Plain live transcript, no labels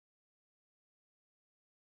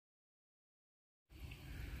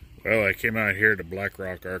Well, I came out here to Black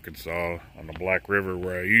Rock, Arkansas on the Black River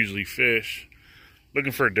where I usually fish,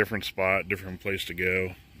 looking for a different spot, different place to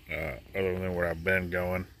go, other than where I've been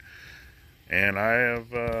going. And I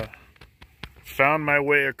have found my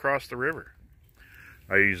way across the river.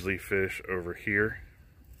 I usually fish over here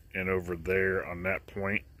and over there on that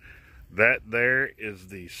point. That there is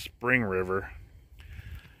the Spring River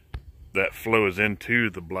that flows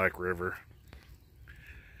into the Black River.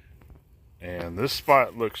 And this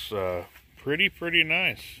spot looks pretty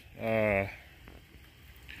nice. I'm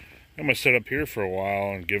gonna sit up here for a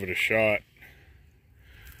while and give it a shot.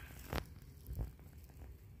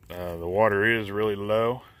 The water is really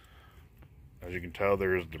low. As you can tell,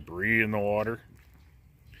 there is debris in the water.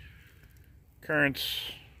 Current's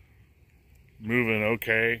moving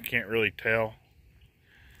okay, can't really tell.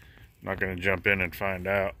 Not gonna jump in and find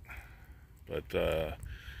out. But as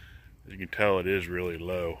you can tell, it is really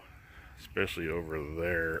low, especially over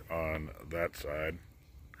there on that side.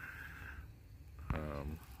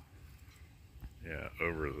 Yeah,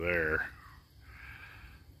 over there,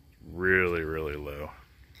 really low.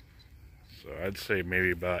 So I'd say maybe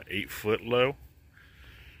about 8 foot low.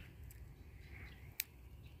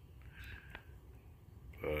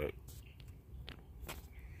 But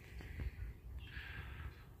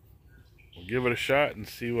we'll give it a shot and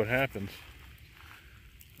see what happens.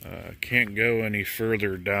 Can't go any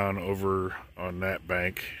further down over on that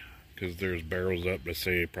bank because there's barrels up that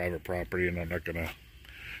say private property, and I'm not gonna.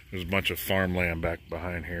 There's a bunch of farmland back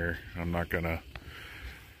behind here. I'm not gonna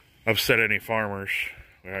upset any farmers.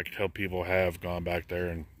 I can tell people have gone back there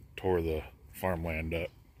and tore the farmland up,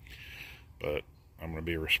 but I'm gonna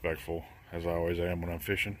be respectful, as I always am when I'm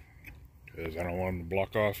fishing, because I don't want them to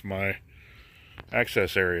block off my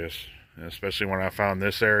access areas. Especially when I found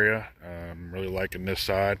this area. I'm really liking this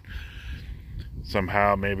side.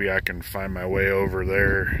 Somehow maybe I can find my way over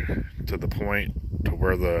there to the point to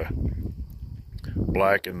where the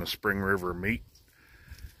Black and the Spring River meet,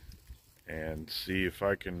 and see if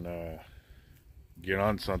I can get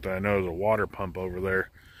on something. I know there's a water pump over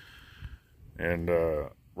there, and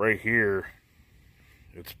right here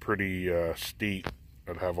it's pretty steep.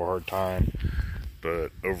 I'd have a hard time,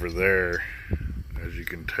 but over there, as you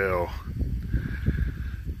can tell,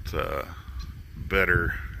 it's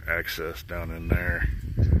better access down in there.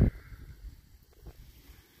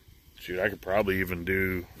 Shoot, I could probably even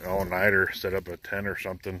do an all-nighter, set up a tent or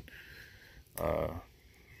something,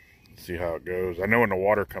 see how it goes. I know when the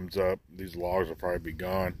water comes up, these logs will probably be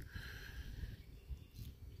gone.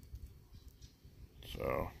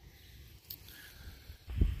 So,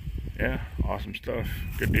 yeah, awesome stuff.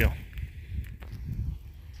 Good deal.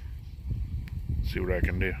 See what I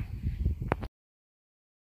can do.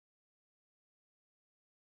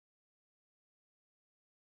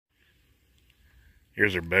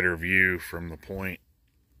 Here's a better view from the point.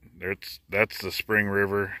 That's the Spring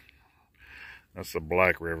River. That's the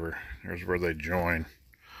Black River. There's where they join.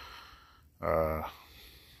 At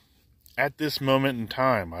this moment in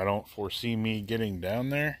time, I don't foresee me getting down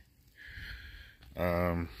there.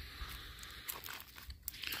 Well,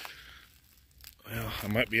 I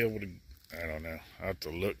might be able to. I don't know. I'll have to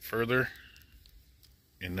look further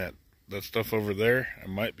in that stuff over there. I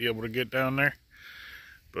might be able to get down there.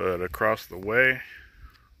 But across the way,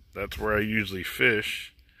 that's where I usually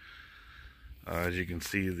fish. As you can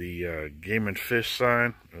see, the Game and Fish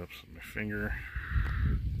sign. Oops, my finger.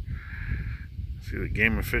 See the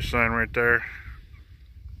Game and Fish sign right there?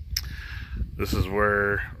 This is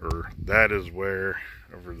where, or that is where,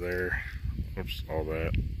 over there. Oops, all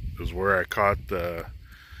that is where I caught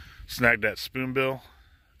snagged that spoonbill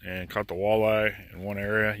and caught the walleye in one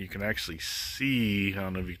area. You can actually see, I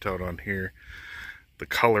don't know if you can tell it on here, the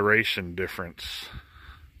coloration difference.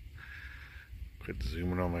 Quit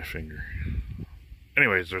zooming on my finger.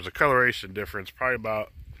 Anyways, there's a coloration difference, probably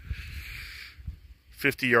about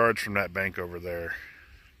 50 yards from that bank over there.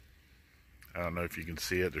 I don't know if you can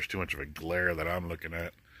see it. There's too much of a glare that I'm looking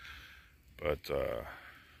at. But,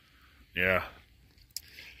 yeah.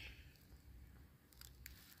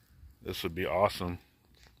 This would be awesome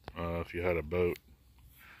if you had a boat.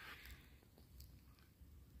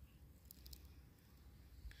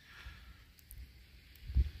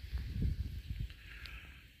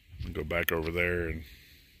 I'll go back over there and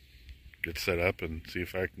get set up and see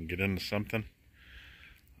if I can get into something.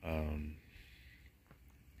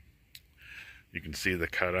 You can see the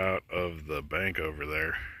cutout of the bank over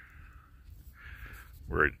there,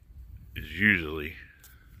 where it is usually.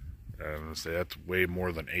 I'm gonna say that's way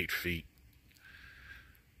more than 8 feet.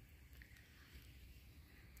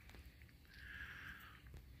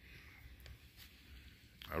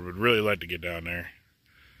 I would really like to get down there.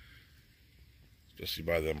 Just to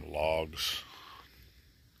buy them logs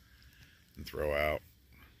and throw out.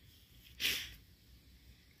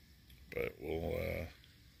 But we'll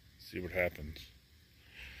see what happens.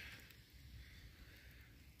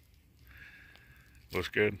 Looks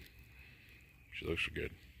good. She looks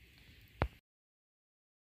good.